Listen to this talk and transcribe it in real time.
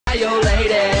your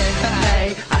lady.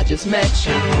 Hey, I just met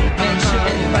you,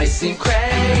 and it might seem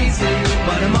crazy,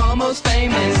 but I'm almost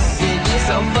famous.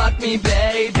 So fuck me,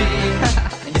 baby.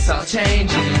 It's all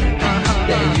changing.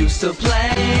 They used to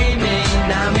play me,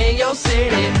 now I'm in your city,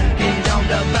 getting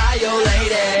dumped up by your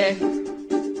lady.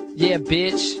 Yeah,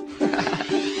 bitch.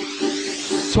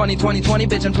 20,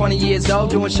 bitch, I'm 20 years old,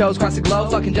 doing shows across the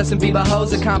globe, fucking Justin Bieber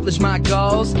hoes, accomplish my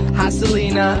goals. Hi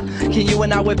Selena, can you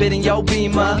and I whip it in your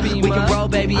Beamer? We can roll,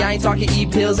 baby, I ain't talking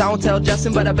E-pills, I won't tell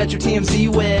Justin, but I bet your TMZ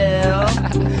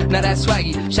will. Now that's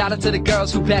swaggy, shout out to the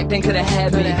girls who back then could've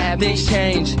had me. Things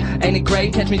change, ain't it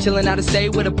great? Catch me chillin' out of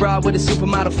state with a broad with a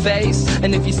supermodel face.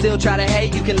 And if you still try to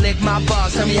hate, you can lick my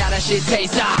balls, tell me how that shit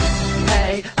tastes.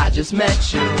 Hey, I just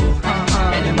met you,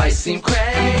 and it might seem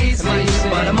crazy,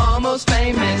 but I'm almost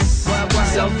famous.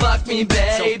 So fuck me,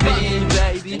 baby.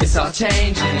 It's all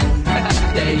changing.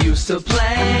 They used to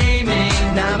play me,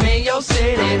 now I'm in your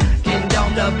city, getting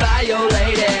domed up by your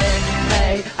lady.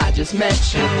 Hey, I just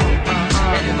met you,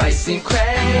 and it might seem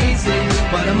crazy,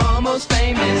 but I'm almost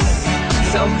famous.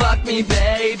 So fuck me,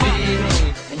 baby.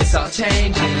 It's all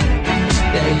changing.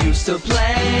 They used to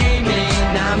play me,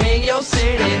 now I'm in your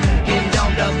city, getting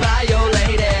domed up by your lady.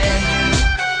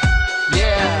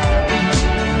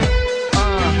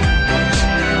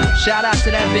 Shout out to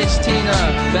that bitch Tina,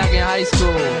 back in high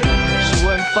school. She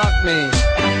wouldn't fuck me,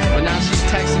 but now she's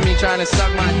texting me trying to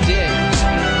suck my dick.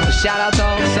 So shout out to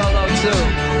Home Solo too.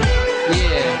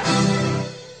 Yeah.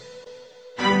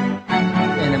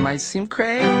 And it might seem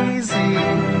crazy.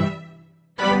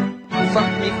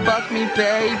 Fuck me,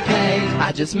 baby.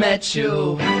 I just met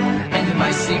you, and it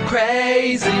might seem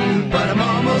crazy, but I'm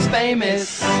almost famous.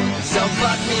 So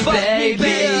fuck me,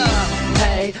 baby.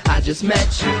 Hey, I just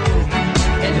met you,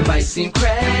 and it might seem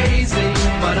crazy,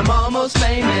 but I'm almost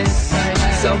famous.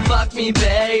 So fuck me,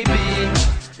 baby.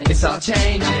 It's all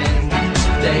changing.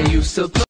 They used to